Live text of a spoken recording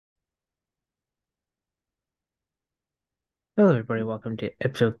Hello, everybody. Welcome to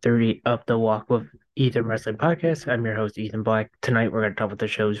episode 30 of the Walk with Ethan Wrestling Podcast. I'm your host, Ethan Black. Tonight, we're going to talk about the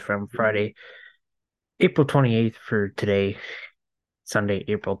shows from Friday, April 28th for today, Sunday,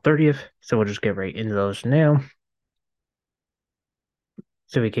 April 30th. So we'll just get right into those now.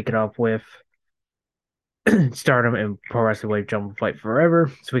 So we kick it off with Stardom and Pro Wrestling Wave Jump Fight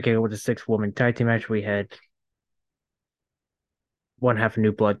Forever. So we kick it with a six-woman tag team match. We had one half a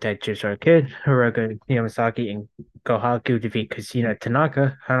new blood tag Chishara Kid, Hiroka Yamasaki, and Kohaku defeat Kusina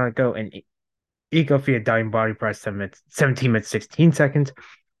Tanaka, Hanako, and Ego via diving body press 17 minutes 16 seconds.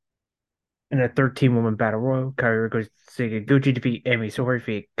 In a 13-woman battle royal, Kairi Sakaguchi defeat Amy Sohori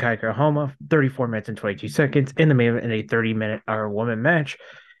via Kaikohama, 34 minutes and 22 seconds. In the main event, in a 30-minute woman match,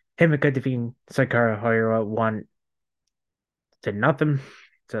 Himika defeating Sakara Hoyora 1-0.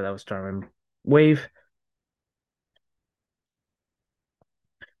 So that was Storm Wave.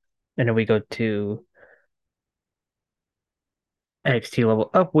 And then we go to NXT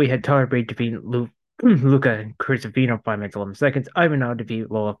Level Up. We had Tyler Bate defeating Luca Crucifino 5 minutes 11 seconds. Ivan now defeat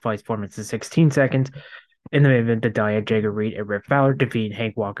Lola Fights 4 minutes and 16 seconds. In the main event, Dia Jagger Reed and Rip Fowler defeat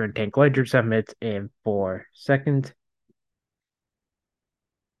Hank Walker and Tank Ledger 7 minutes and 4 seconds.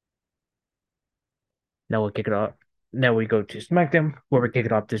 Now we'll kick it off. Now we go to SmackDown, where we kick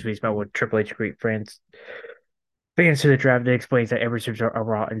it off this week's match with Triple H greet fans to the draft that explains that every superstar on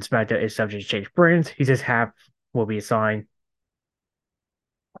Raw and SmackDown is subject to change brands. He says half will be assigned.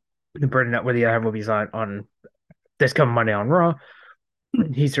 The burden that where the other half will be assigned on this coming Monday on Raw.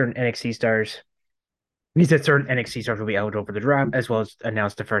 He said certain NXT stars will be eligible for the draft, as well as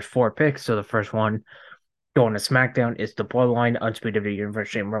announced the first 4 picks. So the first one going to SmackDown is the Bloodline, Undisputed WWE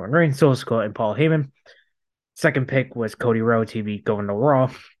Universe Champion Roman Reigns, Solo Sikoa, and Paul Heyman. Second pick was Cody Rhodes. He'd be going to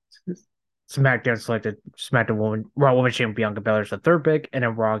Raw. SmackDown selected Raw Women's Champion Bianca Belair as the third pick, and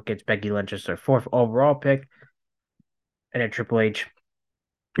then Raw gets Becky Lynch as their fourth overall pick. And then Triple H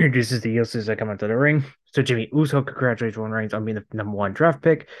introduces the Usos that come into the ring. So Jimmy Uso congratulates Roman Reigns on being the number 1 draft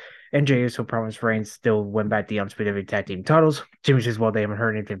pick. And Jey Uso promised Reigns still win back the Undisputed Tag Team titles. Jimmy says, well, they haven't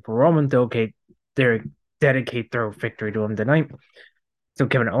heard anything from Roman. They're dedicate their victory to him tonight. So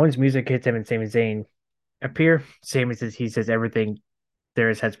Kevin Owens' music hits him, and Sami Zayn appear. Sami says he says everything there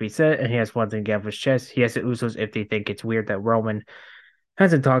has to be said, and he has one thing to get off his chest. He asks the Usos if they think it's weird that Roman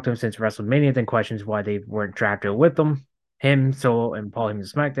hasn't talked to him since WrestleMania, then questions why they weren't drafted with them. Him, Solo, and Paul Heyman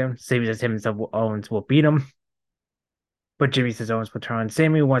to SmackDown. Sami says him and Owens will beat him. But Jimmy says Owens will turn on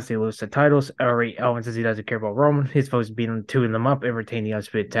Sami once they lose the titles. Owens says he doesn't care about Roman. He's supposed to beat them, 2 them up, and retain the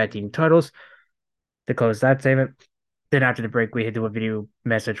Undisputed Tag Team titles. To close that segment. Then after the break, we had to a video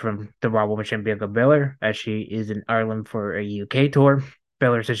message from the Raw Women's Champion Bianca Belair, as she is in Ireland for a UK tour.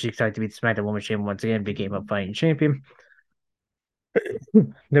 Belair says she's excited to be the SmackDown Women's Champion once again, became a fighting champion.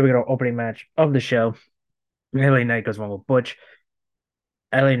 Then we got our opening match of the show. LA Knight goes one with Butch.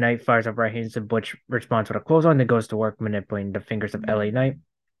 LA Knight fires up right hands and Butch responds with a clothesline that goes to work, manipulating the fingers of LA Knight.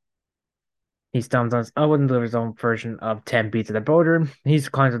 He stomps on Owen, delivers his own version of 10 beats of the boulder. He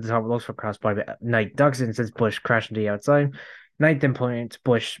climbs at the top, looks for crossbody, but Knight ducks and sends Bush crashing to the outside. Knight then plants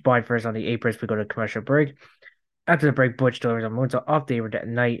Bush spine first on the apron as we go to commercial break. After the break, Butch delivers a moonsault off the apron to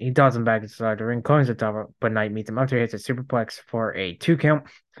Knight. He tosses him back inside the ring, climbs the top, but Knight meets him after he hits a superplex for a 2 count.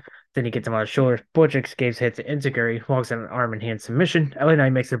 Then he gets him on his shoulders. Butch escapes, hits an insecurity, walks in an arm and hand submission. LA Knight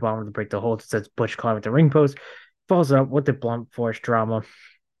makes the bottom to break the hold, sets Butch climb at the ring post, falls up with the blunt force drama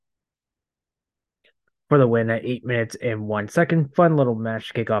for the win at 8 minutes and 1 second. Fun little match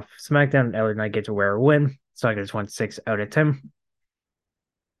to kick off SmackDown. LA Knight gets a rare win, so I just won 6 out of 10.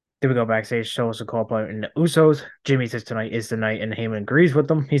 Then we go backstage, shows the call point in the Usos. Jimmy says tonight is the night, and Heyman agrees with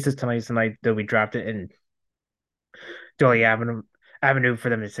them. He says tonight is the night they'll be drafted and Dolly Avenue for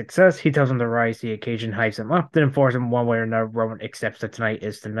them to success. He tells them to rise to the occasion, hypes them up, then informs them one way or another. Roman accepts that tonight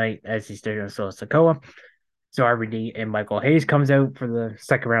is the night as he's staring at Solo Sikoa. So RVD and Michael Hayes comes out for the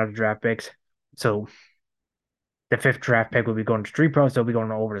second round of draft picks. So the 5th draft pick will be going to Street Pros. They'll be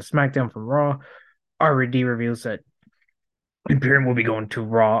going over to SmackDown from Raw. RVD reveals that Imperium will be going to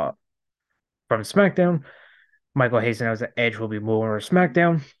Raw from SmackDown. Michael Hayes knows that Edge will be moving over to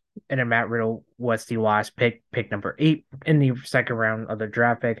SmackDown. And then Matt Riddle was the last pick number 8 in the second round of the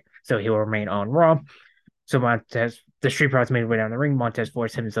draft pick. So he will remain on Raw. So the Street Profits made way down the ring. Montez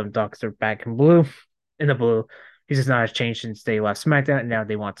forced him and some Ducks are back in blue. In the blue, he says not has changed since they left SmackDown, and now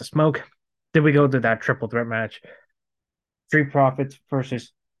they want to smoke. Then we go to that triple threat match. Street Profits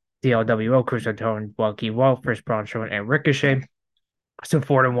versus the LWO, Chris O'Tone, Lucky Walt, first Braun Strowman, and Ricochet. So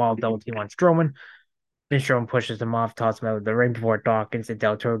Ford and Wall double team on Strowman. Then Strowman pushes them off, tosses him out of the ring before Dawkins and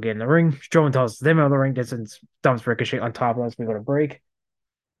Del Toro get in the ring. Strowman tosses them out of the ring, then dumps Ricochet on top of us. We go to break.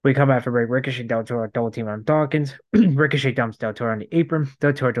 We come after break. Ricochet Del Toro double team on Dawkins. Ricochet dumps Del Toro on the apron.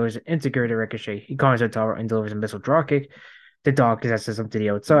 Del Toro delivers an insecure to Ricochet. He calls Del Toro and delivers a missile dropkick. The Dawkins sends him to the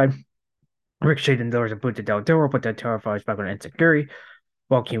outside. Ricochet then delivers a boot to Del Toro, but Del Toro falls back on insecurity.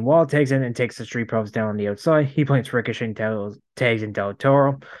 Joaquin Wall tags in and takes the Street Profits down on the outside. He plants Ricochet and tags in Del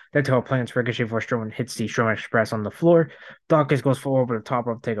Toro. Del Toro plants Ricochet for Strowman, hits the Strowman Express on the floor. Dawkins goes forward over the top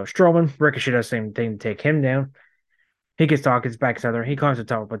rope to take out Strowman. Ricochet does the same thing to take him down. He gets Dawkins back center. He climbs the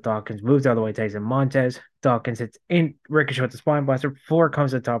top, but Dawkins moves out of the way, takes in Montez. Dawkins hits in Ricochet with the spine blaster. Before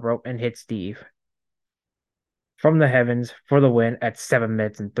comes the top rope and hits Steve from the heavens for the win at 7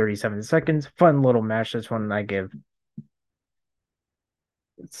 minutes and 37 seconds. Fun little match. This one I give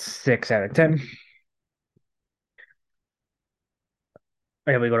 6 out of 10.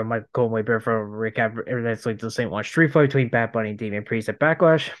 And we go to Michael Cole Way Bear for a recap. Everything's like the same one. Street fight between Bad Bunny and Damian Priest at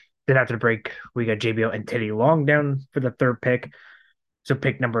Backlash. Then after the break, we got JBL and Teddy Long down for the third pick. So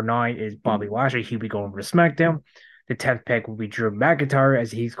pick number 9 is Bobby Lashley. He'll be going over to SmackDown. The 10th pick will be Drew McIntyre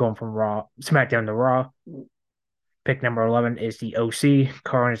as he's going from SmackDown to Raw. Pick number 11 is the OC.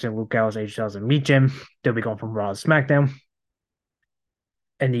 Carl Anderson, Luke Gallows, AJ Styles, and Meet Jim. They'll be going from Raw to SmackDown.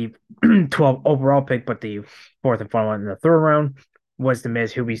 And the 12th overall pick, but the fourth and final one in the third round, was The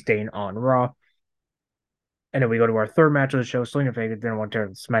Miz, who'll be staying on Raw. And then we go to our third match of the show. Selena Vega didn't want to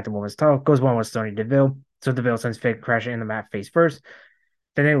smack the woman's title. Goes one with Sonya Deville. So Deville sends Vega crashing in the mat face first.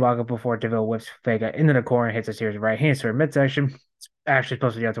 Then they log up before Deville whips Vega into the corner and hits a series of right hands to her midsection. It's actually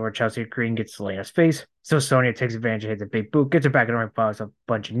supposed to be out to where Chelsea Green gets Selena's face. So Sonya takes advantage and hits a big boot, gets her back in the ring, follows a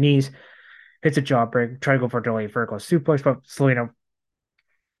bunch of knees, hits a jawbreak, try to go for a delayed vertical suplex, but Selena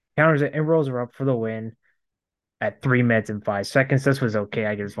counters it and rolls her up for the win at 3 minutes and 5 seconds. This was okay.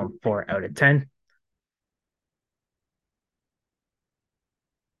 I give this one 4 out of 10.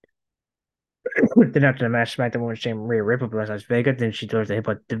 Then after the match, SmackDown Women's Champion Rhea Ripley versus Vega. Then she delivers a hit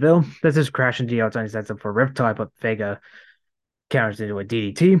by Deville. This is crashing the outside and sets up for a Riptide, but Vega counters into a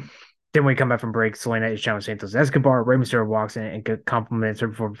DDT. Then we come back from break. Selena is challenging Santos Escobar. Rey Mysterio walks in and compliments her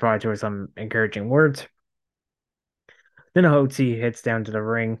before providing her some encouraging words. Then Hotzi hits down to the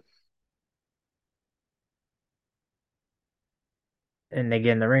ring. And they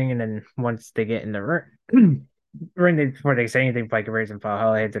get in the ring, and then once they get in the ring, before they say anything, Viking Raiders and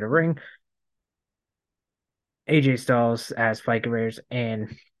Valhalla head to the ring. AJ Styles asks Viking Raiders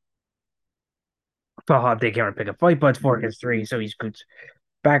and Valhalla they can't pick a fight, but it's 4 against 3, so he scoots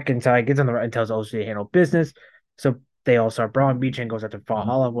back inside, gets on the right, and tells OC to handle business. So they all start brawling. Michin goes after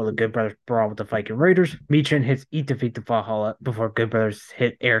Valhalla while the Good Brothers brawl with the Viking Raiders. Michin hits Eat Defeat the Valhalla before Good Brothers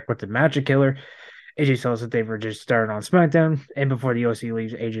hit Eric with the Magic Killer. AJ Styles said they were just starting on SmackDown, and before the OC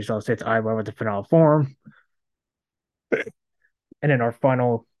leaves, AJ Styles hits Ivar with the finale form. And then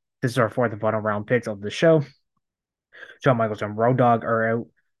this is our fourth and final round picks of the show. Shawn Michaels and Road Dogg are out.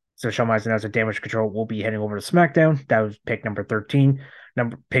 So Shawn Michaels announced that Damage Control will be heading over to SmackDown. That was pick number 13.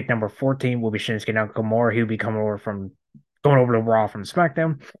 Pick number 14 will be Shinsuke Nakamura. He'll be going over to Raw from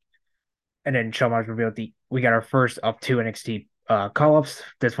SmackDown. And then Shawn Michaels revealed we got our first of 2 NXT call-ups.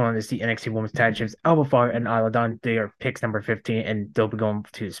 This one is the NXT Women's Tag Champions Alba Fire and Isla Dawn. They are picks number 15, and they'll be going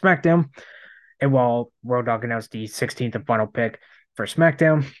to SmackDown. And while Road Dogg announced the 16th and final pick for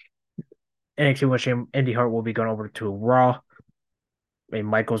SmackDown, NXT Women's Champion Indy Hart will be going over to Raw. And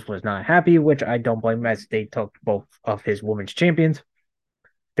Michaels was not happy, which I don't blame him, as they took both of his women's champions.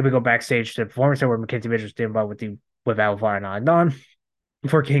 Then we go backstage to the Performance Center where Mackenzie Mitchell standing by with Alvar and Adon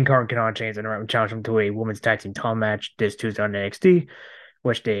before King Kong and Chains and challenge him to a women's tag team title match this Tuesday on NXT,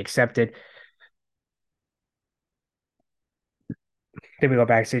 which they accepted. Then we go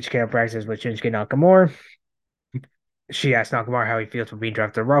backstage to practice with Shinsuke Nakamura. She asks Nakamura how he feels for being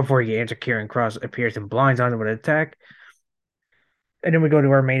drafted to Raw before he answers. Kieran Cross appears and blinds on him with an attack. And then we go to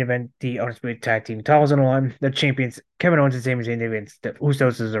our main event, the Undisputed Tag Team titles on the line. The champions, Kevin Owens and Sami Zayn, against the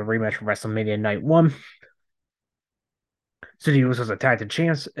Usos is a rematch from WrestleMania Night 1. So the Usos attack the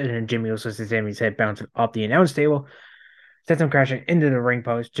champs, and then Jimmy Uso sees Sami's head bouncing off the announce table. Sets him crashing into the ring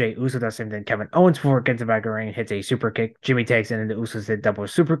post. Jey Uso does the same thing. Kevin Owens before it gets the back of the ring and hits a super kick. Jimmy takes in, and the Usos hit double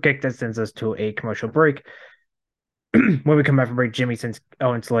super kick that sends us to a commercial break. When we come back from break, Jimmy sends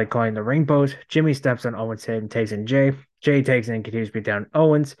Owens to calling the ring post. Jimmy steps on Owens' head and takes in Jey. Jey takes in and continues to beat down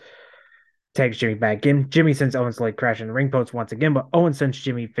Owens. Takes Jimmy back in. Jimmy sends Owens to crashing the ring post once again, but Owens sends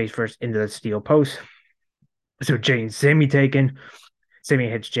Jimmy face first into the steel post. So Jey and Sami taken. Sami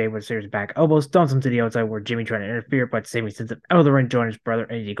hits Jey with a series of back elbows, dumps him to the outside where Jimmy trying to interfere, but Sami sends him out of the ring, join his brother,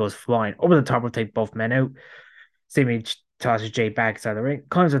 and he goes flying over the top to take both men out. Sami tosses Jey back inside the ring,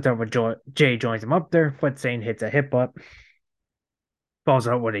 climbs on top of Jey, joins him up there, but Zayn hits a hip up, falls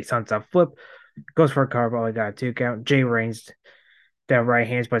out with a sunset flip, goes for a carve, I got a 2 count. Jey Reigns Down right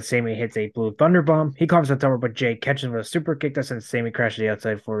hands, but Sammy hits a blue thunder bomb. He climbs the tower, but Jay catches him with a super kick that sends Sammy crashes the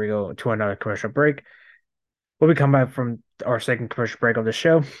outside before we go to another commercial break. When we come back from our second commercial break of the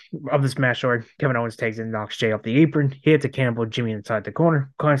show, of this match, Kevin Owens takes and knocks Jay off the apron. He hits a cannibal Jimmy inside the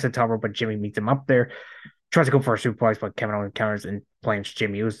corner, climbs the tower, but Jimmy meets him up there. Tries to go for a suplex, but Kevin Owens counters and plants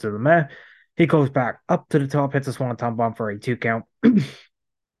Jimmy Uso to the mat. He goes back up to the top, hits a swanton bomb for a 2 count. And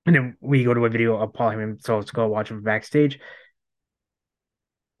then we go to a video of Paul Heyman, so let's go watch him backstage.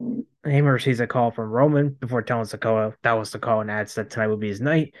 Heyman receives a call from Roman before telling Sikoa that was the call and adds that tonight would be his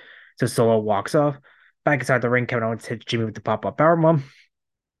night. So Solo walks off. Back inside the ring, Kevin Owens hits Jimmy with the pop-up powerbomb.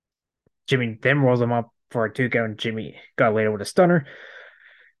 Jimmy then rolls him up for a 2 count. Jimmy got later with a stunner.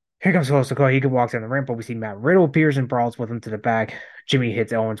 Here comes Osaka. He walks down the ramp, but we see Matt Riddle appears and brawls with him to the back. Jimmy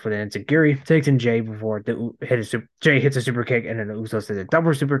hits Owens with an enziguri, takes in Jay before Jay hits a super kick, and then the Usos does a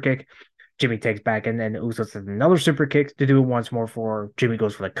double super kick. Jimmy takes back, and then the Usos does another super kick to do it once more for Jimmy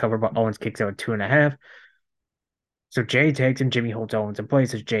goes for the cover, but Owens kicks out at 2.5. So Jay takes and Jimmy holds Owens in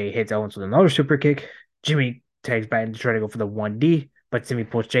place as Jay hits Owens with another super kick. Jimmy takes back and tries to go for the 1D, but Jimmy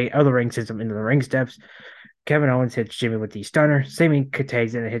pulls Jay out of the ring, sends him into the ring steps. Kevin Owens hits Jimmy with the stunner. Sammy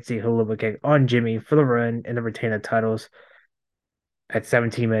tags in and hits the hula kick on Jimmy for the run and the retain the titles at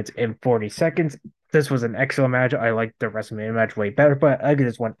 17 minutes and 40 seconds. This was an excellent match. I liked the WrestleMania match way better, but I give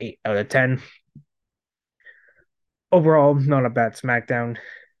this one 8 out of 10. Overall, not a bad SmackDown.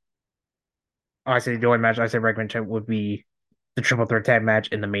 Honestly, the only match I say recommend would be the triple threat tag match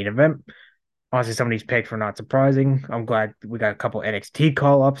in the main event. Honestly, some of these picks were not surprising. I'm glad we got a couple NXT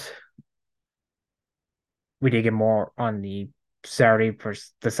call-ups. We did get more on the Saturday for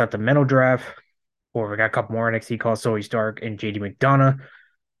the supplemental draft, where we got a couple more NXT calls. Zoe Stark and JD McDonough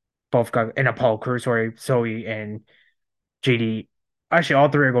both got, and Apollo Crews, sorry, Zoe and JD. Actually, all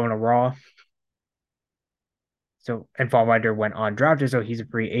three are going to Raw. So, and Fall Rider went undrafted, so he's a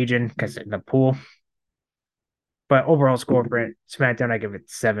free agent because in the pool. But overall score for SmackDown, I give it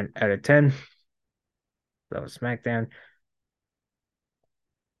 7 out of 10. That was SmackDown.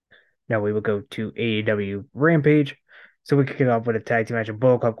 Now we will go to AEW Rampage. So we kick it off with a tag team match of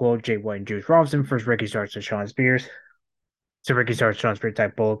Bullet Club Gold, Jay White and Juice Robinson. First, Ricky starts to Shawn Spears. So Ricky starts Shawn Spears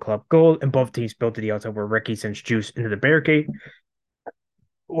type Bullet Club Gold, and both teams built to the outside where Ricky sends Juice into the barricade.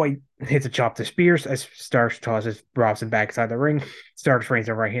 White hits a chop to Spears as Starks tosses Robinson back inside the ring. Starks rains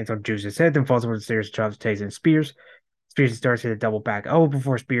her right hands on Juice's head, then falls over the stairs, chops, takes in Spears. Spears and Starks hit a double back elbow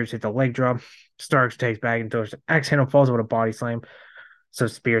before Spears hits a leg drop. Starks takes back and throws an axe handle, falls with a body slam. So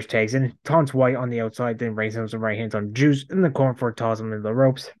Spears tags in, taunts White on the outside, then rains him some right hands on Juice in the corner for toss him into the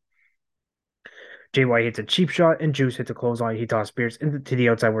ropes. Jay White hits a cheap shot, and Juice hits a clothesline. He tosses Spears into the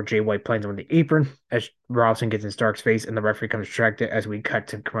outside where Jay White plants him on the apron as Robinson gets in Stark's face, and the referee comes distracted as we cut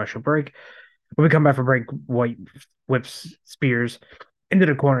to commercial break. When we come back from break, White whips Spears into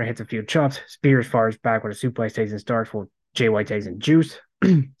the corner, hits a few chops. Spears fires back with a suplex, takes in Starks, while Jay White takes in Juice.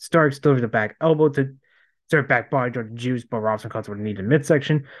 Starks delivers the back elbow to start back body to Juice, but Robinson cuts with a knee to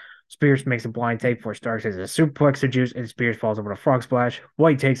midsection. Spears makes a blind take before Starks has a suplex to Juice, and Spears falls over a frog splash.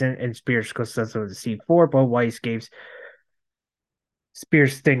 White takes in, and Spears goes to the C4, but White escapes.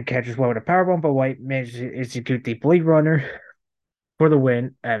 Spears then catches White with a powerbomb, but White manages to execute the Blade Runner for the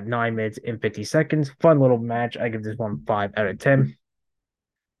win at 9 minutes and 50 seconds. Fun little match. I give this one 5 out of 10.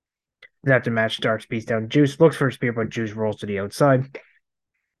 Then after the match, Starks beats down Juice, looks for a spear, but Juice rolls to the outside.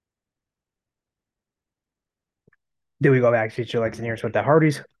 Then we go back to Alex and Harris with the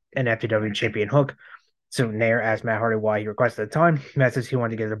Hardys and FTW champion Hook. So Nair asked Matt Hardy why he requested the time. Matt says he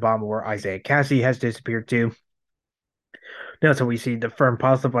wanted to get the bomb where Isaiah Cassidy has disappeared to. Now, so we see the firm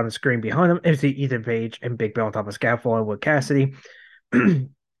positive on the screen behind him and see Ethan Page and Big Bill on top of scaffolding with Cassidy.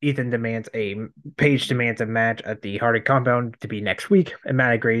 Ethan demands Page demands a match at the Hardy compound to be next week, and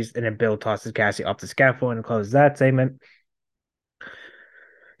Matt agrees, and then Bill tosses Cassidy off the scaffold and closes that segment.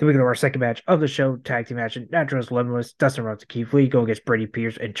 Then we go to our second match of the show, tag team match, Naturals Limitless, Dustin Rhodes and Keith Lee go against Brady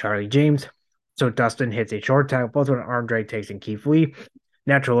Pierce and Charlie James. So Dustin hits a short tag, both with an arm drag, takes in Keith Lee.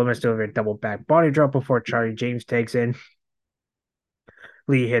 Natural Limits deliver a double back body drop before Charlie James takes in.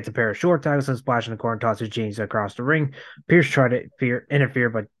 Lee hits a pair of short tackles and splash in the corner, tosses James across the ring. Pierce tried to interfere,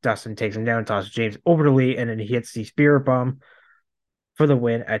 but Dustin takes him down, tosses James over to Lee, and then he hits the spirit bomb for the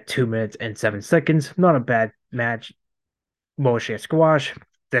win at 2 minutes and 7 seconds. Not a bad match. Mostly a squash.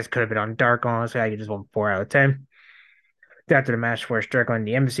 This could have been on dark, honestly. I just won 4 out of 10. After the match where Strickland and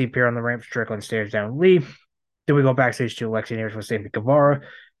the embassy appear on the ramp, Strickland stares down Lee. Then we go backstage to Lexi and Harris with Sammy Guevara.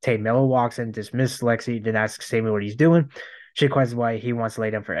 Tay Miller walks in, dismisses Lexi, then asks Sammy what he's doing. She questions why he wants to lay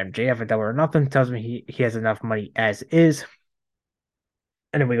down for MJF at Double or Nothing, tells him he has enough money as is.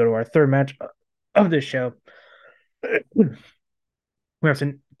 And then we go to our third match of the show. We have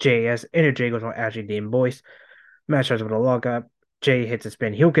some JS, and a J goes on Ashley Dean Boyce. Match starts with a lockup. Jay hits a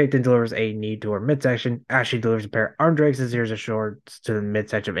spin heel kick, then delivers a knee to her midsection. Ashley delivers a pair of arm drags and zeros a shorts to the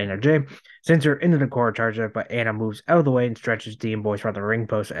midsection of Anna Jay. Sends her into the corner charger, but Anna moves out of the way and stretches Dean Boyce around the ring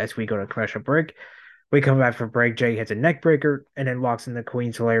post as we go to commercial break. We come back from break. Jay hits a neck breaker and then locks in the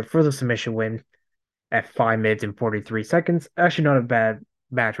Queen's Slayer for the submission win at 5 minutes and 43 seconds. Actually, not a bad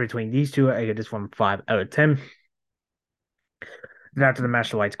match between these two. I get this one 5 out of 10. Then after the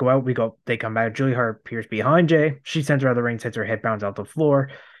match, the lights go out. They come back. Julie Hart appears behind Jay. She sends her out of the ring, sends her head bounds out the floor.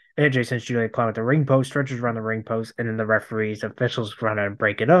 And Jay sends Julie climb at the ring post, stretches around the ring post, and then the referees, officials run out and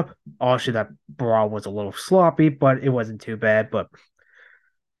break it up. Also, that brawl was a little sloppy, but it wasn't too bad. But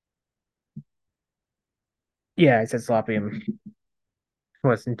yeah, I said sloppy and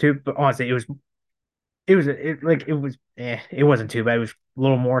wasn't too. But honestly, it wasn't too bad. It was a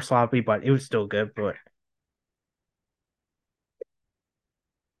little more sloppy, but it was still good. But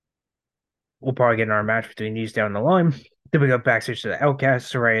we'll probably get another match between these down the line. Then we go backstage to the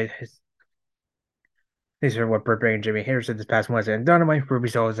Outcast. Soraya these are what Britt Baker and Jimmy Hayter said this past Wednesday on Dynamite. Ruby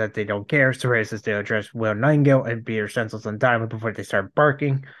says that they don't care. Soraya says they'll address Will Nightingale and beat her senseless on Dynamite before they start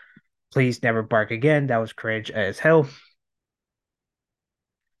barking. Please never bark again. That was cringe as hell.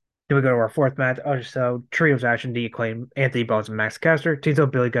 Then we go to our fourth match. So trios action, the Acclaim, Anthony Bones and Max Caster. Tito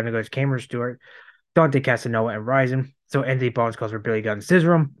Billy Gunn goes Cameron Stewart, Dante Casanova and Ryzen. So Anthony Bones calls for Billy Gunn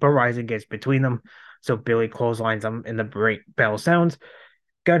scissor him, but Ryzen gets between them. So Billy clotheslines him and the break bell sounds.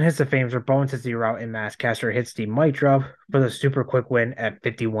 Gunn hits the famous where Bones hits the route and Mass Caster hits the mic drop for the super quick win at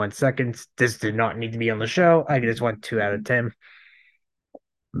 51 seconds. This did not need to be on the show. I just went 2 out of 10.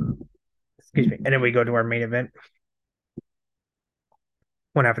 Excuse me. And then we go to our main event.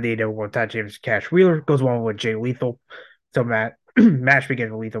 One half of the AEW World Tag Champions Cash Wheeler goes one with Jay Lethal. So match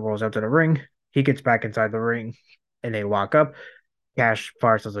begins with Lethal rolls out to the ring. He gets back inside the ring and they lock up. Cash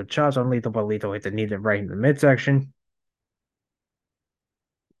fires those shots on Lethal, but Lethal hits a knee right in the midsection.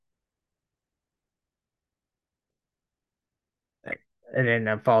 And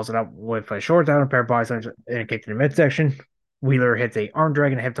then follows it up with a short down, a pair of body slams, and a kick to the midsection. Wheeler hits a arm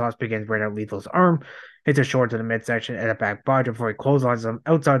drag and a hip toss, begins right out Lethal's arm. Hits a short to the midsection and a back body before he clotheslines him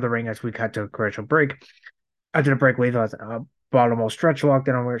outside the ring as we cut to a commercial break. After the break, Lethal has a bottom stretch locked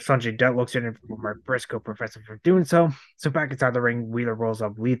in on where Sanjay Dutt looks in and Mark Briscoe prevents him from doing so. So back inside the ring, Wheeler rolls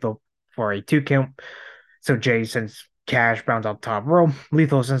up Lethal for a 2 count. So Jay sends Cash bounds up top row.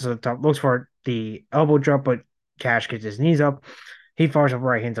 Lethal sends to the top, looks for the elbow drop, but Cash gets his knees up. He fires up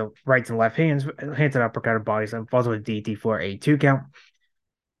rights and left hands, hands an uppercut of bodies, and falls with DT for a 2 count.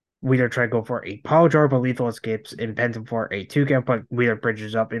 Wheeler tried to go for a power jar, but Lethal escapes and pins him for a 2 count, but Wheeler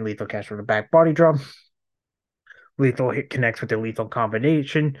bridges up and Lethal Cash for the back body drop. Lethal connects with the Lethal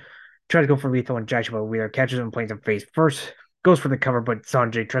combination. Tries to go for Lethal injection, but Wheeler catches him, plays him face first. Goes for the cover, but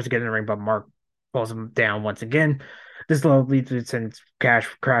Sanjay tries to get in the ring, but Mark pulls him down once again. This low Lethal sends Cash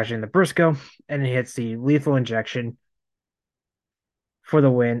crashing the Briscoe, and he hits the Lethal injection for the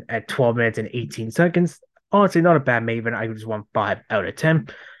win at 12 minutes and 18 seconds. Honestly, not a bad maven. I just want 5 out of 10.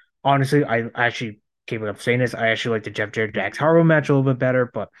 Honestly, I actually keep up saying this. I actually like the Jeff Jarrett Dax Harrow match a little bit better,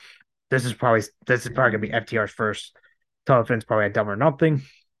 but this is probably gonna be FTR's first title defense, probably a Double or Nothing.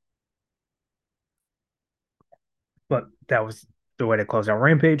 But that was the way to close out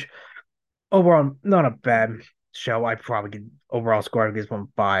Rampage. Overall, not a bad show. I'd probably give overall score. I give this one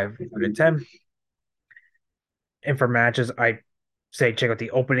 5 out of 10. And for matches, I say check out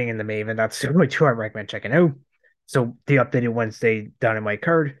the opening and the main event. That's the only two I recommend checking out. So the updated Wednesday Dynamite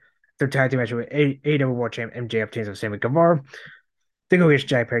card. Their tag team match with AEW World Champ MJF teams of Sammy Guevara. They go against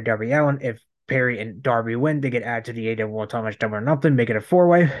Jack Perry, Darby Allin. If Perry and Darby win, they get added to the AEW World Title match Double or Nothing, make it a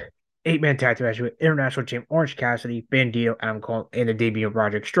 4-way. 8-man tag team match with International Champ Orange Cassidy, Bandito, Adam Cole, and the debut of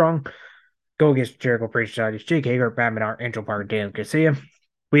Roderick Strong. Go against Jericho Priest, Jake Hager, Bam Menard, Angel Parker, Daniel Garcia.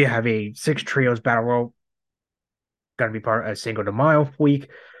 We have a 6 trios battle royal going to be part of a Cinco de Mayo week.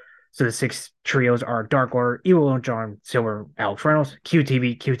 So the 6 trios are Dark Order, Evil Lone John, Silver, Alex Reynolds,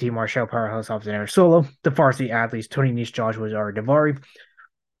 QTV, QT Marshall, Powerhouse Hobbs, and Aaron Solo. The Farsi athletes, Tony Nese, Joshua Zara Davari.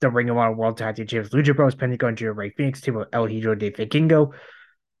 The Ring of Honor World Tag Team Champions, Lucha Bros, Pentagon, Gio Ray Phoenix, team of El Hidro de Vikingo.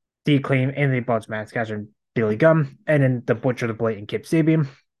 The Acclaim, Anthony Bones, Max Caster, and Billy Gunn. And then the Butcher, the Blade, and Kip Sabian.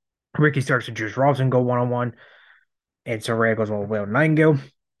 Ricky Starks and Juice Robinson go 1-on-1. And Soraya goes with Will Nightingale.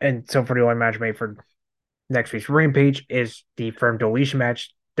 And so for the only match made for next week's Rampage is the Firm Deletion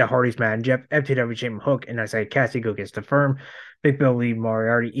match. The Hardys, Matt and Jeff, FTW Champion Hook, and Isaiah Cassidy go against the Firm. Big Bill Lee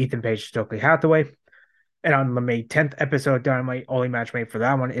Moriarty, Ethan Page, Stokely Hathaway. And on the May 10th episode of Dynamite, only match made for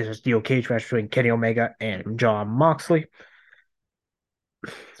that one is a steel cage match between Kenny Omega and Jon Moxley.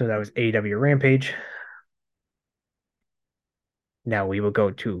 So that was AEW Rampage. Now we will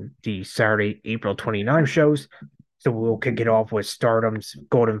go to the Saturday, April 29th shows. So we'll kick it off with Stardom's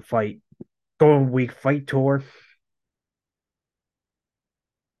Golden Week Fight Tour.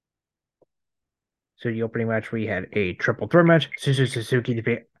 So the opening match, we had a triple threat match. Suzuki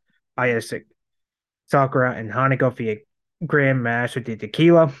defeat Aya Sakura and Hanako via Grand Mash with the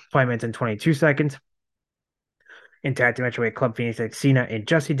Tequila, 5 minutes and 22 seconds. In tag team match, we had Club Phoenix like Cena and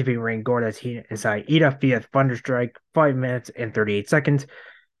Jesse defeat Rain Gordas inside Ida via Thunder Strike, 5 minutes and 38 seconds.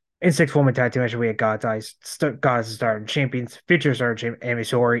 In six-woman tag team match, we had Goddess Stardom Champions, Future Stardom Champion Amy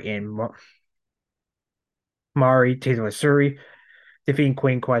Sori and Mari Taylor Suri defeating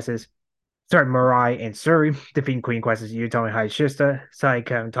Queen Quest's Mirai and Suri defeating Queen Quest's Utami Hayashishita, Sai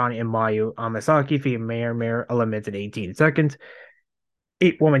Kawatani and Mayu Amasaki via Mayor 11 minutes and 18 seconds.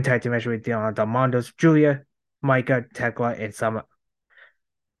 8-woman tag team match with Diana Dalmondos, Julia, Maika, Tekla, and Sama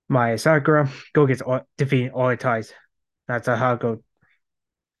Maya Sakura go against defeating all ties. Natsuhiko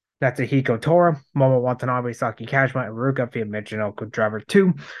Tora, Momo Watanabe, Saki Kashima, and Ruka via Michinoku Driver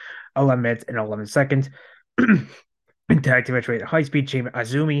 2, 11 minutes and 11 seconds. In tag team match with High Speed Champion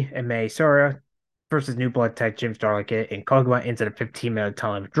Azumi and Mei Soria versus New Blood Tag Team Starlight Kid and Koguma into the 15-minute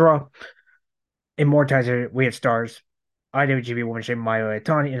time draw. In more tags, we have stars IWGP Women's Champion Mayu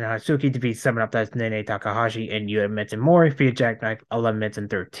Itani and Hasuki defeat 7-Up That's Nene Takahashi and Yuya Mitsumori via Jackknife 11 minutes and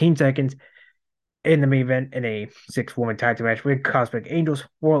 13 seconds. In the main event, in a 6-woman tag team match with Cosmic Angels,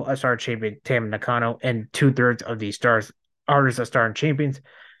 World SR Champion Tam Nakano, and 2/3 of the Stars Artists of Star Champions.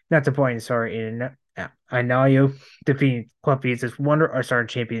 Not to point, sorry, in Anayo defeating Club Phoenix's Wonder Star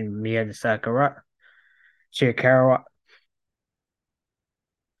Champion Miya Sakura, Shirikawa.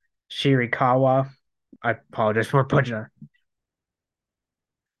 I apologize for punching her.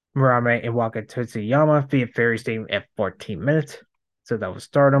 Murame and Waka Tsuyama via Fairy Stadium at 14 minutes. So that was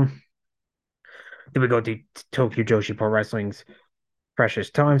Stardom. Then we go to Tokyo Joshi Pro Wrestling's Precious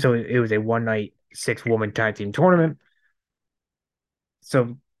Time. So it was a one-night, 6-woman tag team tournament.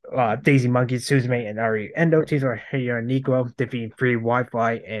 So Daisy Monkey, Suzume, and Ari Endo teams are here Nikko defeating Free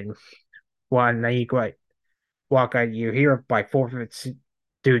Wi-Fi and Wanaigwa Waka Yuhira by forfeits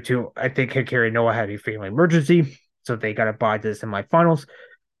due to, I think, Hikari Noah had a family emergency. So they got to buy to the semifinals.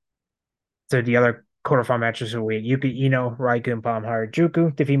 So the other quarterfinal matches were Yuki Ino, Raiku, and Palm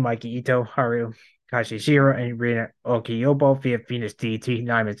Harajuku defeat Mikey Ito, Haru Kashishira, and Rina Okiyobo via Venus DT,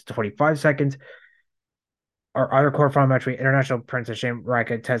 9 minutes 25 seconds. Our other quarterfinal match with International Princess Shim,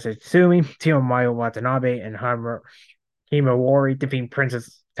 Raika Tetsumi, Timo Mayo Watanabe, and Himawari defeating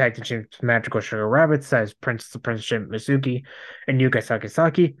Princess Tag Team Champions Magical Sugar Rabbits, that is Princess Shim Mizuki, and Yuka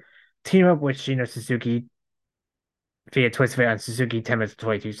Sakisaki. Team up with Shino Suzuki via twist fit on Suzuki 10 minutes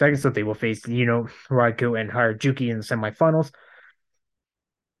 22 seconds, so they will face Raiku and Harajuki in the semifinals.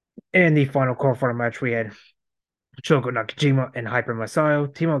 In the final quarterfinal match, we had Shoko Nakajima and Hyper Masayo,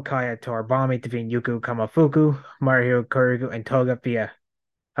 Timo Kaya Toribami defeating Yuku Kamafuku, Mario Kurigu, and Toga via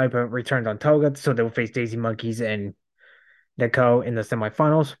Hyper returned on Toga, so they will face Daisy Monkeys and Neko in the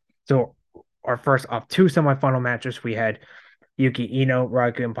semifinals. So our first of 2 semifinal matches, we had Yuki Ino,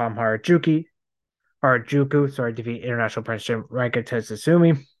 Raiku, and Palm Harajuku, defeat International Prince Jim Raika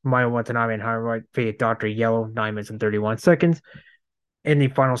Tetsumi, Maya Watanabe, and Haru via Dr. Yellow, 9 minutes and 31 seconds. In the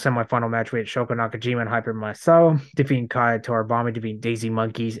final semifinal match, we had Shoko Nakajima and Hyper Masao defeating Kaya Toribami, defeating Daisy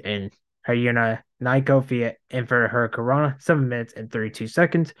Monkeys and Hayuna Naiko via Infinite Hurricanrana, 7 minutes and 32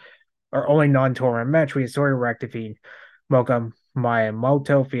 seconds. Our only non-tournament match, we had Sori Rack defeating Moka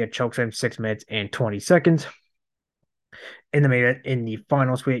Miyamoto via chokeslam, 6 minutes and 20 seconds. In the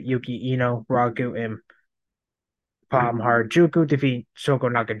finals, we had Yuki Ino, Raku, and Palm Harajuku defeat Shoko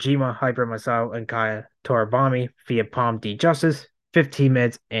Nakajima, Hyper Masao, and Kaya Toribami via Palm D Justice, 15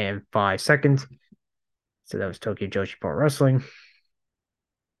 minutes and 5 seconds. So that was Tokyo Joshi Pro Wrestling.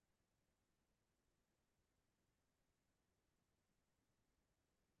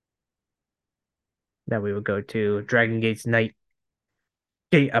 Then we would go to Dragon Gate's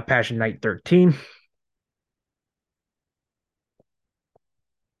Gate of Passion Night 13.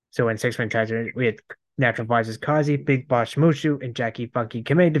 So in 6-man tag, we had Natural Vices Kazi, Big Boss Mushu, and Jackie Funky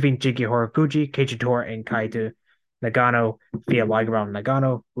Kame defeating Jiki Horaguchi, Keiichi Tora, and Kaito Nagano via Ligaround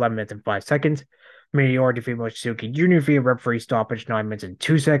Nagano, 11 minutes and 5 seconds. Meteor defeat Mochizuki Jr. via referee stoppage, 9 minutes and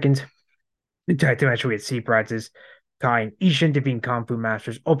 2 seconds. In tag team match, we had Sea Prizes, Kai and Ishin defeating Kung Fu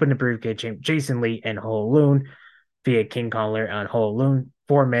Masters, Open the Briefcase Champ Jason Lee and Ho Loon via King Kong Lair on Ho Loon,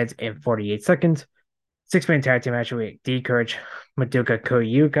 4 minutes and 48 seconds. 6-man tag team match with D Courage, Madoka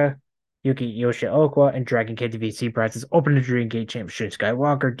Koyuka, Yuki Yoshioka, and Dragon Kid defeat Sea Prizes, Open the Dream Gate Champ Shun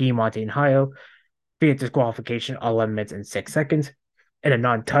Skywalker, Guimante, and Hayo via disqualification, 11 minutes and 6 seconds. In a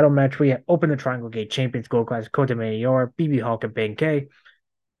non-title match, we had Open the Triangle Gate Champions Gold Class Kota Mayor, BB Hulk, and Ben-K,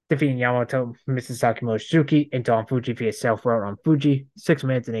 defeating Yamato, Misasaki Mochizuki, and Don Fuji via self-route on Fuji, 6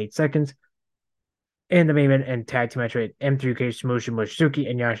 minutes and 8 seconds. In the main event and tag team match, we had M3K Shimoshi Mochizuki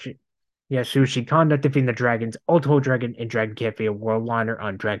and Yasushi Kanda defeating the Dragons, Ultimo Dragon, and Dragon Kid via World Liner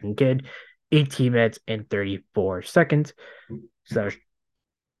on Dragon Kid, 18 minutes and 34 seconds. So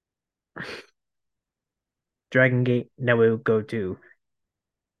Dragon Gate. Now we will go to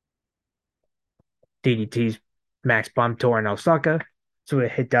DDT's Max Bomb Tour in Osaka. So we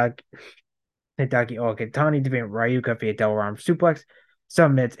Hidaki Okatani defeating Ryuka via double arm suplex,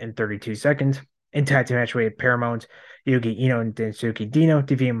 7 minutes and 32 seconds. In tag team match, we had Paramount, Yugi Ino and Densuke Dino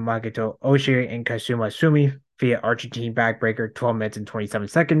defeating Makoto Oshiri and Kazuma Sumi via Argentine backbreaker, 12 minutes and 27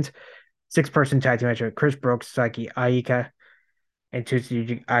 seconds. 6-person tag team match with Chris Brooks, Saki Aika, and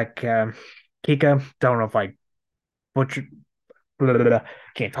Tutsuji Kika. Don't know if I butchered.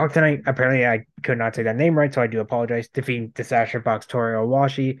 Can't talk tonight. Apparently, I could not say that name right, so I do apologize. Defeating Disaster Box Tori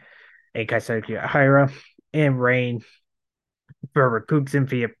Owashi and Kaisuke Hira, and Rain for Rakuksen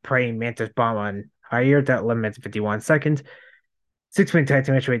via Praying Mantis Bomb on Hire at 11 minutes and 51 seconds. 6-man tag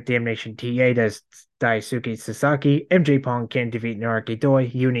team match with Damnation TA does Daisuke Sasaki. MJ Pong can defeat Naruki Doi,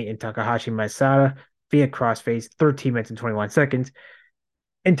 Uni, and Takahashi Masada via crossface, 13 minutes and 21 seconds.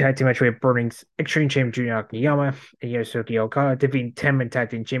 In tag team match, we have Burning's Extreme Champ Junior Akiyama and Yosuke Okada defeating 10-man tag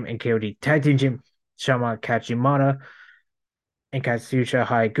team Jim and KOD tag team Jim Shama Kachimata and Katsusha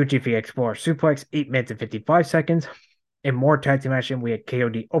Hayaguchi via Explorer Suplex, 8 minutes and 55 seconds. In more tag team action, we had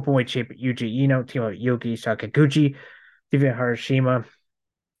KOD Openweight Champ Yuji Ino, team of Yuki Sakaguchi, defeating Hiroshima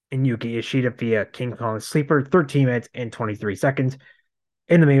and Yuki Ishida via King Kong Sleeper, 13 minutes and 23 seconds.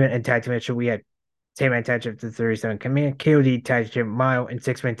 In the main event and tag team action, we had 10-man tag champ to 37 Command, KOD tag champ Mile, and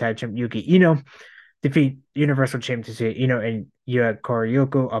 6-man tag champ Yuki Ino defeat Universal Champ Tetsuya Ino and Yuya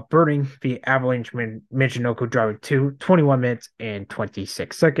Koryoko of Burning via Avalanche Michinoku Driver 2, 21 minutes and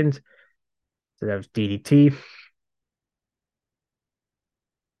 26 seconds. So that was DDT.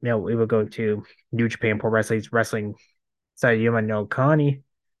 Now we will go to New Japan Pro Wrestling's Wrestling Sayuma no Kani.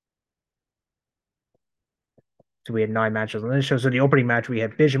 So we had 9 matches on this show. So the opening match, we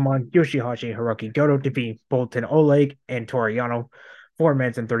had Bishamon, Yoshihashi, and Hiroki Goto defeating Bolton Oleg and Toriano, 4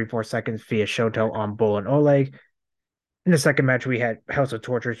 minutes and 34 seconds via Shoto on Bull and Oleg. In the second match, we had House of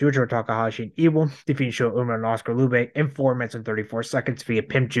Tortures, Yujiro Takahashi and Evil defeating Sho Uma and Oscar Lube in 4 minutes and 34 seconds via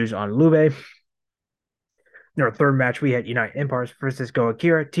Pimp Juice on Lube. In our third match, we had United Empires versus Go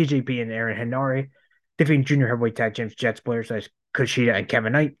Akira, TJP, and Aaron Henare defeating junior heavyweight tag champs Jet Splitters as Kushida and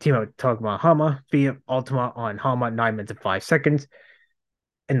Kevin Knight team up with Togma Hama via Ultima on Hama, 9 minutes and 5 seconds.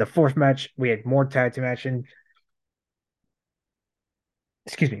 In the fourth match, we had more tag team action.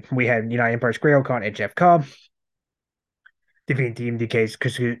 We had United Empire's Grey O'Con and Jeff Cobb defeating Team DK's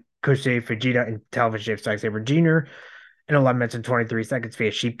Kusei Fujita and Television Zack Sabre Jr. in 11 minutes and 23 seconds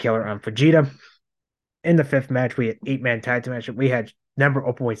via Sheep Killer on Fujita. In the fifth match, we had 8-man tag team match. We had number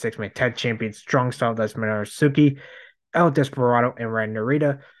openweight 6-man tag champions Strong Style Desmond Suki, El Desperado, and Ren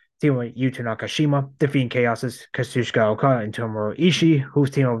Narita team with Yuta Nakashima defeating Chaos's Kazuchika Okada and Tomohiro Ishii, whose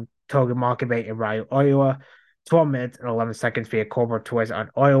team of Toga Makabe and Ryu Oiwa, 12 minutes and 11 seconds via Cobra Toys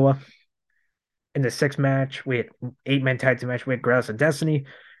on Oiwa. In the sixth match, we had 8-man tag team match with Grails of Destiny,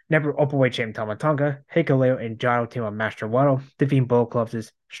 number openweight champ Tamatanga, Hikuleo, and Jado team of Master Wato defeating Bullet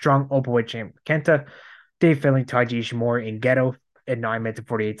Clubs' strong openweight champ Kenta, Dave Finley, Taiji Ishimori, and Geto at 9 minutes and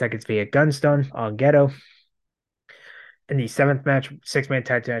 48 seconds via Gunstun on Geto. In the seventh match, 6-man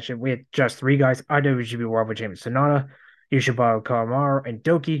tag team match, we had just 3 guys, IWGP World Champion Sonata, Yoshibaru Kawamaru, and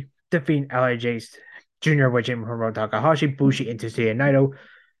Doki defeating LIJ's junior heavyweight champion Hiromu Takahashi, Bushi, and Tetsuya Naito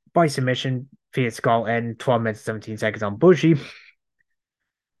by submission via Skull End, 12 minutes and 17 seconds on Bushi.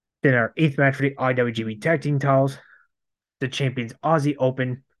 Then our 8th match for the IWGP Tag Team titles, the champions Aussie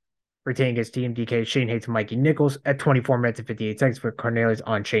Open retaining his team DK Shane Hayes and Mikey Nichols at 24 minutes and 58 seconds for Cornelius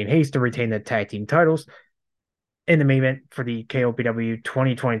on Shane Hayes to retain the tag team titles. In the main event for the KOPW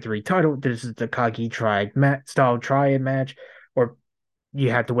 2023 title, this is the Kagi style triad match, where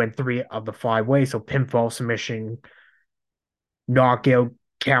you have to win 3 of the 5 ways. So pinfall, submission, knockout,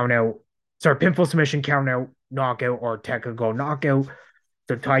 pinfall, submission, count out, knockout, or technical knockout.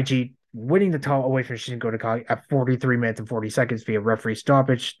 So Taiji winning the title away from Shingo Takagi at 43 minutes and 40 seconds via referee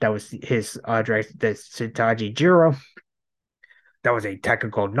stoppage. That was his address, the Taiji Jiro. That was a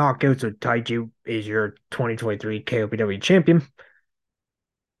technical knockout. So Taiji is your 2023 KOPW champion.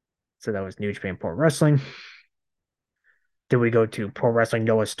 So that was New Japan Pro Wrestling. Then we go to Pro Wrestling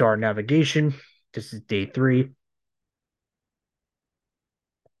Noah Star Navigation. This is day 3.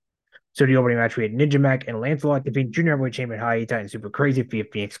 So the opening match, we had Ninja Mac and Lancelot defeating Junior Heavyweight Champion Hayata and Super Crazy via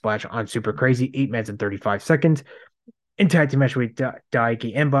Phoenix Splash on Super Crazy, 8 minutes and 35 seconds. In tag team match, we had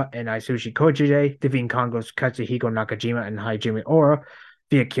Daiki Emba and Isushi Kojide defeating Kongo's Katsuhiko Nakajima and Hajime Ora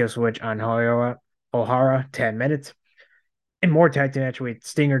via Kill Switch on Ohara, 10 minutes. In more tag team match, we had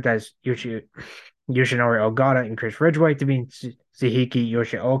Stinger, that's Yoshinori Ogata and Chris Ridgeway defeating Zihiki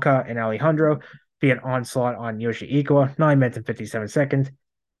Yoshioka and Alejandro via an onslaught on Yoshikawa, 9 minutes and 57 seconds.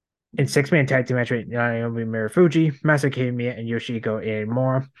 In six-man tag team match with Naomi Marufuji, Masaki Miya, and Yoshiko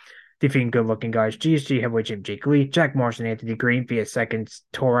Inamura, defeating good-looking guys GSG Heavyweight Champion Jake Lee, Jack Morrison, and Anthony Green via seconds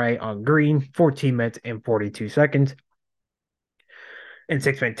Toray on Green, 14 minutes and 42 seconds. In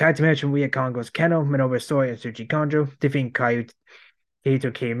six-man tag team match, we had Kongo's Keno, Minobu Soy, and Tsuchi Kanjo, defeating Kaito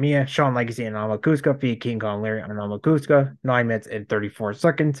Kiyomiya, Sean Legacy, and Amakuska via King Kong Larry on Amakuska, 9 minutes and 34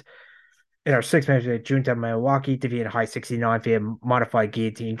 seconds. In our sixth match, Junta Milwaukee defeated High 69 via modified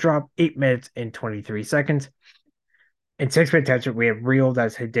guillotine drop, 8 minutes and 23 seconds. In six-man tag match, we have Real,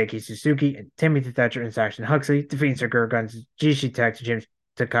 that's Hideki Suzuki, and Timothy Thatcher and Saxon Huxley defeating Segura Guns, Jishi Tag to James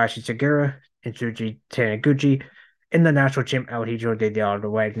Takashi Segura and Shuji Taniguchi. In the national champ, Alhijo de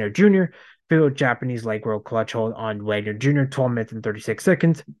Wagner Jr. via Japanese leg roll clutch hold on Wagner Jr., 12 minutes and 36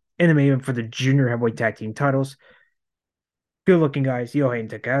 seconds. In the main event for the junior heavyweight tag team titles, good-looking guys, Yohei and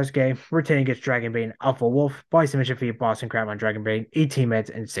Takasuke, retaining against Dragon Bane Alpha Wolf by submission via Boston Crab on Dragon Bane, 18 minutes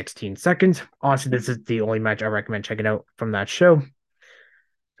and 16 seconds. Honestly, this is the only match I recommend checking out from that show. So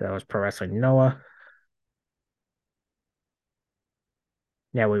that was Pro Wrestling Noah.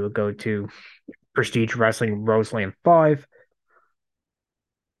 Now we will go to Prestige Wrestling Roseland 5.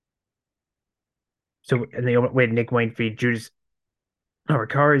 So we had Nick Wayne defeat Judas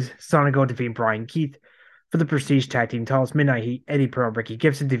Arakaris, Sonigo defeating Brian Keith. For the Prestige Tag Team titles, Midnight Heat, Eddie Pearl, Ricky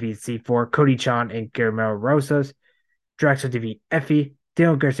Gibson defeat C4, Cody Chan and Guillermo Rosas. Draxler defeat Effie,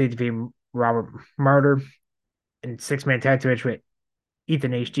 Daniel Garcia defeat Robert Martyr. In six-man tag team match with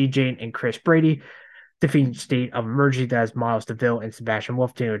Ethan H.G. Jane and Chris Brady, defeating State of Emergency, that is Miles DeVille and Sebastian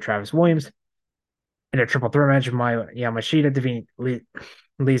Wolf, teaming with Travis Williams. In a triple threat match, Maya Yamashita defeating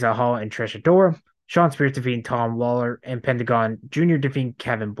Lisa Hall and Trish Adora. Sean Spears defeating Tom Lawler, and Pentagon Jr. defeating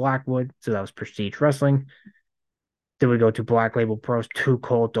Kevin Blackwood. So that was Prestige Wrestling. Then we go to Black Label Pros, Too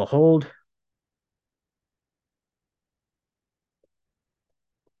Cold to Hold.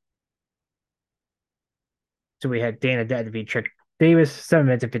 So we had Dana Dead defeat Trick Davis, 7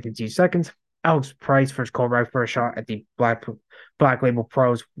 minutes and 52 seconds. Alex Price first call right for a shot at the Black Label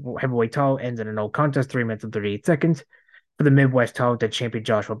Pros heavyweight title ends in a no contest, 3 minutes and 38 seconds. For the Midwest title, the champion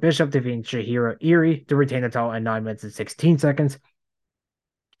Joshua Bishop defeating Shahira Erie to retain the title in 9 minutes and 16 seconds.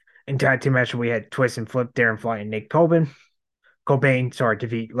 In tag team match, we had Twist and Flip, Darren Fly, and Nick Cobain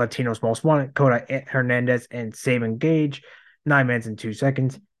defeat Latinos Most Wanted, Coda Hernandez, and Saban Gage, 9 minutes and 2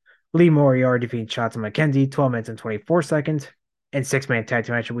 seconds. Lee Moriarty defeating Shotzi McKenzie, 12 minutes and 24 seconds. In six-man tag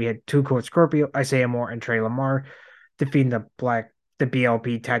team match, we had Two Cold Scorpio, Isaiah Moore, and Trey Lamar defeating the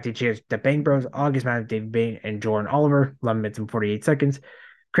BLP tag team champions, the Bang Bros, August Madden, David Bain, and Jordan Oliver, 11 minutes and 48 seconds.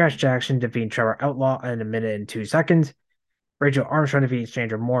 Crash Jackson defeating Trevor Outlaw in a minute and 2 seconds. Rachel Armstrong defeating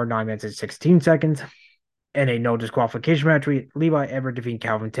Sandra Moore, 9 minutes and 16 seconds. In a no disqualification match, we had Levi Everett defeating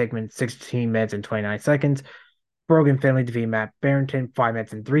Calvin Tickman, 16 minutes and 29 seconds. Brogan Finley defeating Matt Barrington, 5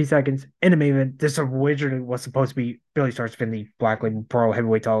 minutes and 3 seconds. In the main event, this originally was supposed to be Billy Starks Finley Black Label Pro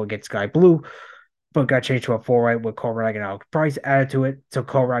heavyweight title against Sky Blue, but got changed to a four-way with Colruyt and Alex Price added to it. So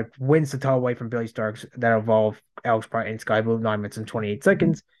Colruyt wins the title away from Billy Starks. That involved Alex Price and Sky Blue, 9 minutes and 28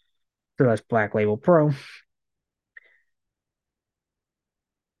 seconds. So that's Black Label Pro.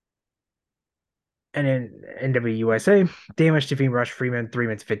 And in NWUSA, Damage defeating Rush Freeman, 3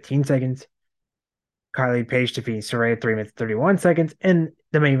 minutes 15 seconds. Kylie Page defeating Saraya, 3 minutes 31 seconds. And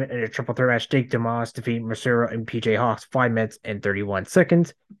the main event in a triple threat match, Jake DeMoss defeating Mercero and PJ Hawks, 5 minutes and 31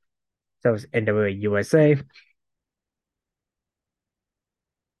 seconds. That was NWA USA.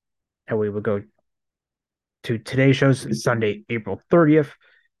 And we will go to today's shows, Sunday, April 30th.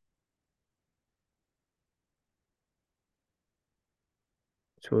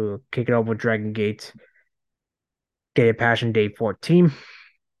 So we'll kick it off with Dragon Gate. Gate of Passion, Day 14.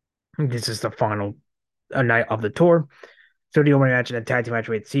 This is the final night of the tour. So the opening match in the tag team match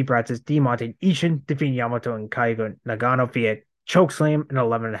with Seabrats is Diamante and Ishin defeating Yamato and Kaigo Nagano via chokeslam in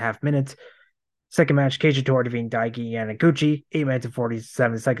 11.5 minutes. Second match, Keiji Tora defeating Daiki Yanaguchi, 8 minutes and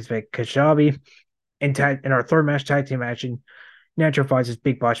 47 seconds by Kashabi. In our third match, tag team action, Natural Fights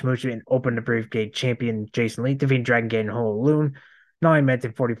Big Boss Mushi and Open the Brave Gate champion Jason Lee defeating Dragon Gate and Honolulu, 9 minutes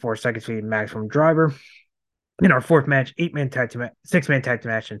and 44 seconds for the Maximum Driver. In our fourth match, 6-man tag team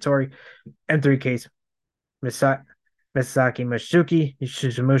match, M3 Case Misaki Mitsuki,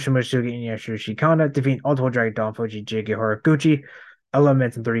 Suzumusha Mitsuki, and Yasushi Kanda defeat Ultimate Dragon Don Fuji, Jiki Horiguchi, 11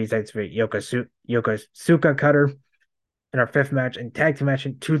 minutes and 30 seconds for Yokosuka Cutter. In our fifth match and tag team match,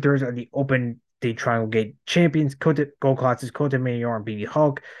 two-thirds of the Open the Triangle Gate champions, Gold Classes, Kota Meteor and BB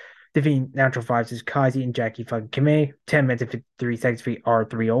Hulk, defeating Natural Fives is Kazi and Jackie fucking Kame, 10 minutes and 53 seconds for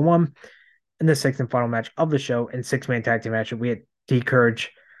R301. In the sixth and final match of the show, and six-man tag team match, we had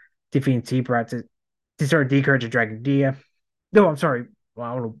D-Courage defeating T-Brats to start D-Courage and Dragon Dia. No, I'm sorry. Well,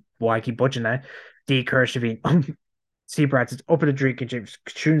 I don't know why I keep butchering that. D-Courage defeating T-Brats is Open the Drake and James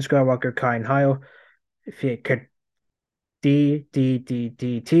Shun Skywalker, Kai and Hyo. If you could D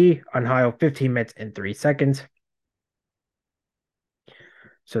on Hyo, 15 minutes and 3 seconds.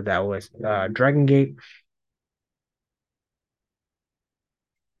 So that was Dragon Gate.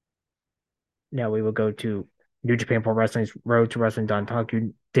 Now we will go to New Japan Pro Wrestling's Road to Wrestling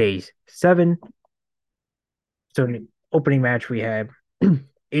Dontaku Days 7. So in the opening match, we had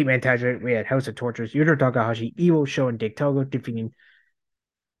 8-man tag match. We had House of Tortures, Yujiro Takahashi, Evo, Show, and Dick Togo defeating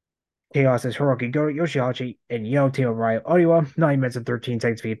Chaos's Hiroki Goto, Yoshihashi, and Yo Team of Riot Iowa. 9 minutes and 13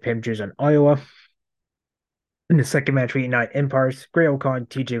 seconds via Pim Juice on Iowa. In the second match, we unite Empires, Gray Okan,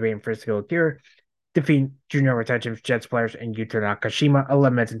 TJPW, and Frisco Akira, defeat Junior Retention, Jets players, and Yuta Nakashima,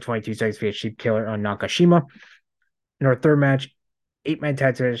 11 minutes and 22 seconds via Sheep Killer on Nakashima. In our third match, 8-man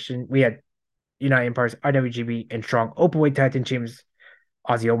tag team, we had United Empires, IWGB, and Strong Openweight tag team champions,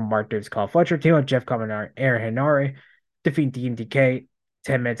 Ozzy Open, Mark Davis, Kyle Fletcher, team of Jeff Kamenar, Aaron Henare, defeat DMDK,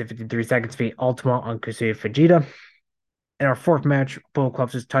 10 minutes and 53 seconds via Ultima on Kusuya Fujita. In our fourth match, Bullet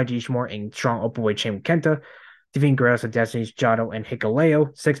Clubs is Taiji Ishimori and Strong Openweight champion Kenta, defeating Guerreros of Destinies, Jado, and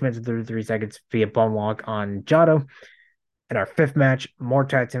Hikuleo, 6 minutes and 33 seconds via bum lock on Jado. In our fifth match, more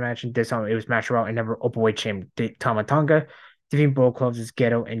tag team match, and this time it was Match Royale and never openweight champion Tamatanga, defeating Bullet Clubs is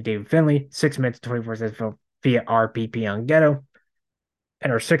Ghetto and David Finley, 6 minutes and 24 seconds via RPP on Ghetto.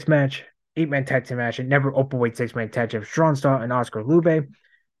 In our sixth match, 8-man tag team match, and never openweight 6-man tag team Strong Star and Oscar Lube,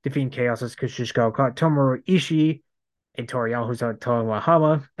 defeating Chaos's Kushishika Okada, Tomoru Ishii, and Toriano Husa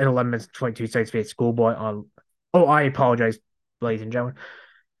Tomohama, in 11 minutes and 22 seconds via Schoolboy on. Oh, I apologize, ladies and gentlemen.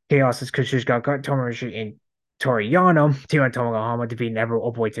 Chaos's Kushishika Okada, Tomoru Ishii, and Toriano, Team Tomohama, defeating never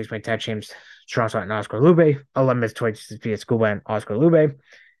openweight 6-man tag teams Strong Star and Oscar Lube, 11 minutes 26 via Schoolboy and Oscar Lube.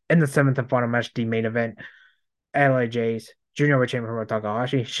 In the seventh and final match, the main event, LIJ's Junior World Champion Hiroki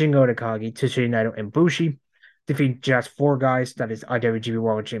Takahashi, Shingo Takagi, Tetsuya Naito, and Bushi defeat just 4 guys. That is IWGP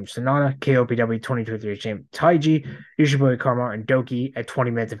World Champion Sonata, KOPW 2023 Champion Taiji, Yoshibuya Karma, and Doki at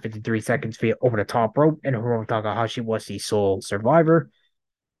 20 minutes and 53 seconds via over the top rope. And Hiroki Takahashi was the sole survivor.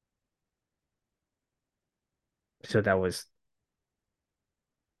 So that was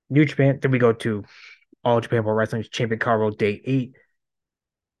New Japan. Then we go to All Japan Pro Wrestling Champion Carnival Day 8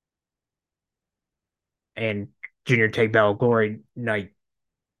 and Junior Tag Battle Glory Night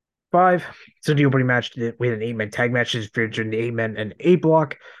 5. So the opening match, we had an 8-man tag match featuring the 8-man and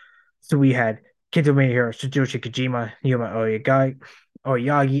 8-block. So we had Kento Hero, Satoshi Kojima, Yuma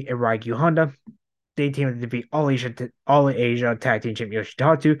Oyagi, and Raikyu Honda. They teamed to defeat All Asia Tag Team Champion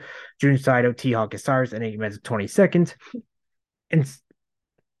Yoshitatsu, Jun Saito, T-Hawk, and Cyrus in 8 minutes and 20 seconds. And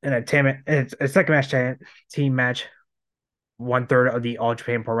a second match team match, 1/3 of the All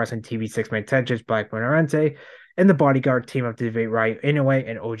Japan Pro Wrestling TV 6-man tag match, Black Monorante, and the Bodyguard team up to defeat Ryu Inoue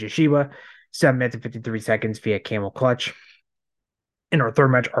and Oji Shiba, 7 minutes and 53 seconds via Camel Clutch. In our third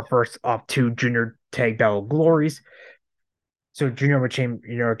match, our first of 2 Junior Tag Battle Glories. So Junior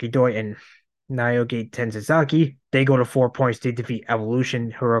Champion Hiroki Doi and Naoki Tensazaki, they go to 4 points to defeat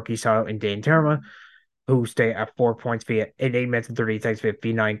Evolution, Hiroki Sato, and Dan Terma, who stay at 4 points via 8 minutes and 30 seconds via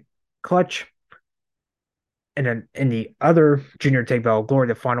V9 Clutch. And then in the other Junior Tag Battle Glory,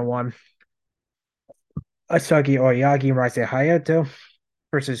 the final one, Asaki Oyagi and Raise Hayato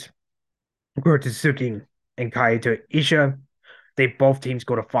versus Goro and Kaito Isha. Both teams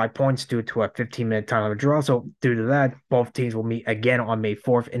go to 5 points due to a 15-minute time limit draw. So due to that, both teams will meet again on May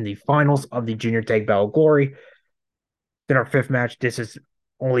 4th in the finals of the Junior Tag Battle Glory. Then our fifth match, this is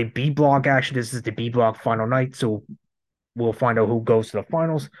only B block action. This is the B block final night. So we'll find out who goes to the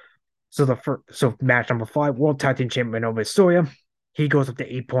finals. So match number 5, World Tag Team Champion Minobu Soya. He goes up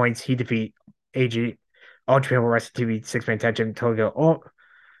to 8 points. He defeats All Japan Wrestling TV 6-man tag champion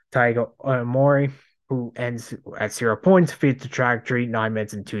Taigo Omori, who ends at 0 points, defeats the trajectory 9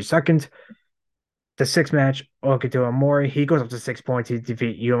 minutes and 2 seconds. The sixth match, Okito Omori, he goes up to 6 points. He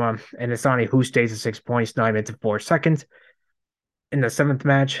defeats Yuma and Asani, who stays at 6 points, 9 minutes and 4 seconds. In the seventh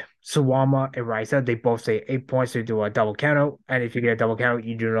match, Suwama and Raisa, they both say 8 points to do a double countout. And if you get a double countout,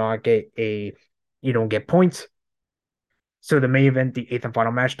 you don't get points. So the main event, the eighth and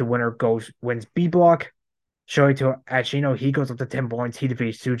final match, the winner wins B block. Shoito Ashino, he goes up to 10 points. He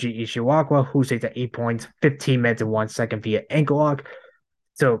defeats Suji Ishiwaka, who stays at 8 points, 15 minutes and 1 second via ankle lock.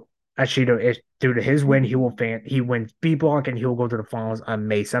 So Ashino, is due to his win, he wins B block and he will go to the finals on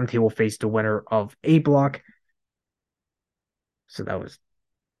May 7th. He will face the winner of A block. So that was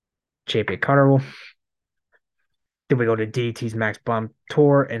champion Carnival. Then we go to DDT's Max Bomb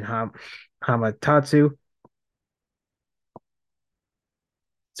Tour and Hamamatsu.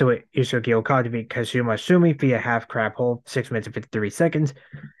 So Isuki Okada beat Kazuma Sumi via half crab hold, 6 minutes and 53 seconds.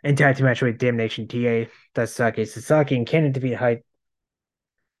 And tag team match with Damnation TA, Dasaki Sasaki and Cannon defeat Hideki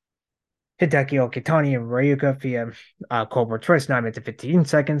Okitani and Ryuka via Cobra Twist, 9 minutes and 15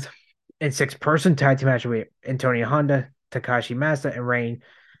 seconds. And six-person tag team match with Antonio Honda, Takashi Masa, and Rain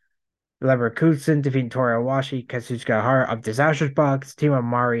Leverkusen defeating Tori Awashi, Kazuchika Hara of Disastrous Box, Team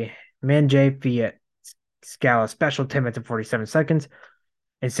Mari Manjay via Scala Special, 10 minutes and 47 seconds.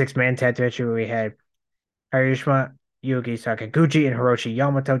 And six-man tag team match we had Harishima, Yuki Sakaguchi, and Hiroshi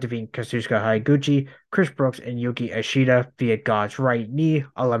Yamato defeating Kazuchika Higuchi, Chris Brooks, and Yuki Ashida via God's right knee,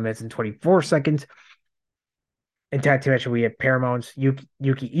 11 minutes and 24 seconds. In tag team match, we had Paramounts,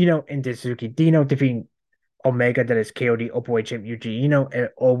 Yuki Ino, and Daisuke Dino defeating Omega, that is KOD Openweight Champ Yuji Ino, and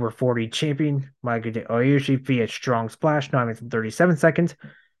over 40 champion Maeda Oyushi via Strong Splash, 9 minutes and 37 seconds.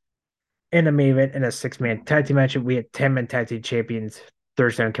 In the main event, in a six-man tag team match, we had 10-man tag team champions,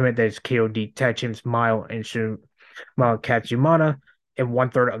 Thursday commit, that is KOD tag teams Mile and Mile Katsumana, and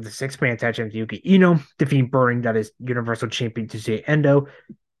one-third of the six-man tag teams Yuki Ino, defeating Burning, that is Universal Champion Tetsuya Endo,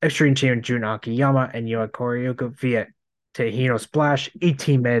 Extreme Champion Jun Akiyama, and Yoa Koriyuka via Tahino Splash,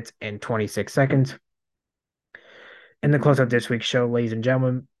 18 minutes and 26 seconds. And to close out this week's show, ladies and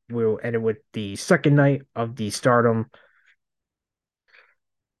gentlemen, we'll end it with the second night of the Stardom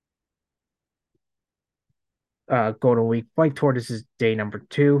Golden Week Fight Tour. This is day number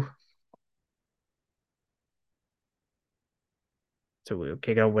 2. So we'll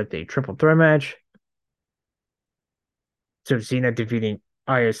kick out with a triple threat match. So Cena defeating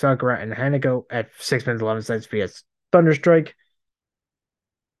Aya Sakura and Hanako at 6 minutes 11 seconds via Thunderstrike.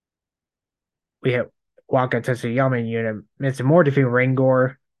 We have Waka Tetsuyama and Yuna Mitsumori defeating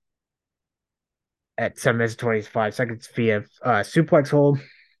Rangor at 7 minutes 25 seconds via suplex hold.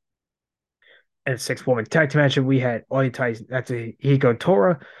 And a 6-woman tag team match, we had Oitai Natsuhiko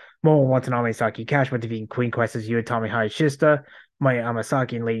Tora, Momo Watanabe Saki Kashima defeating Queen Quest's Yuatami Hayashishita, Maya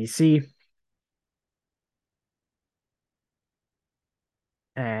Amasaki, and Lady C.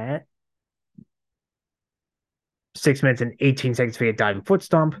 At 6 minutes and 18 seconds via diving foot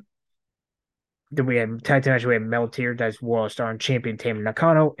stomp. Then we had tag team match, we had Meltier, that's World Star and Champion Tama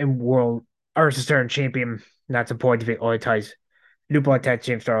Nakano, and World Star and Champion Natsupoi defeat Oitai's New Blood Tag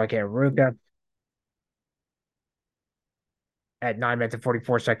Team Starlight Ruka at 9 minutes and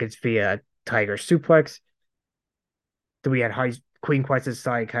 44 seconds via Tiger Suplex. Then we had Queen Quest's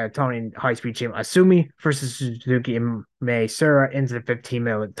Sai Kayatani and High Speed Champ Asumi versus Suzuki and Mei Sara into the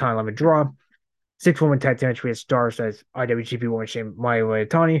 15-minute time limit draw. 6-woman tag team match, we had Stars as IWGP Women's Champ Maya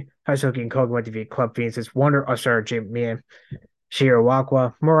Waitani, Haisuki and Koguma defeat Club Phoenix's Wonder Osara Champion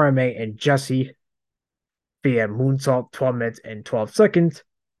Shirawakwa, Murame, and Jesse via Moonsault, 12 minutes and 12 seconds.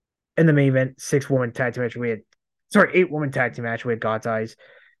 In the main event, 8-woman tag team match, we had God's Eyes.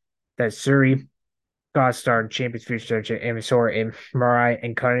 That's Suri, God Star, and Champions Future Amisora, and Mirai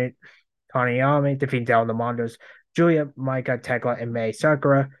and Kaneyama defeating Del Mondos, Julia, Maika, Tekla, and Mei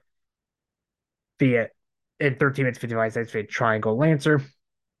Sakura via in 13 minutes 55 seconds via Triangle Lancer.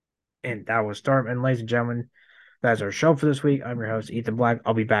 And that was Stardom. And ladies and gentlemen, that's our show for this week. I'm your host, Ethan Black.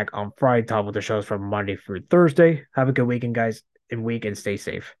 I'll be back on Friday, top of the shows from Monday through Thursday. Have a good weekend, guys, and stay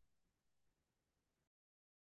safe.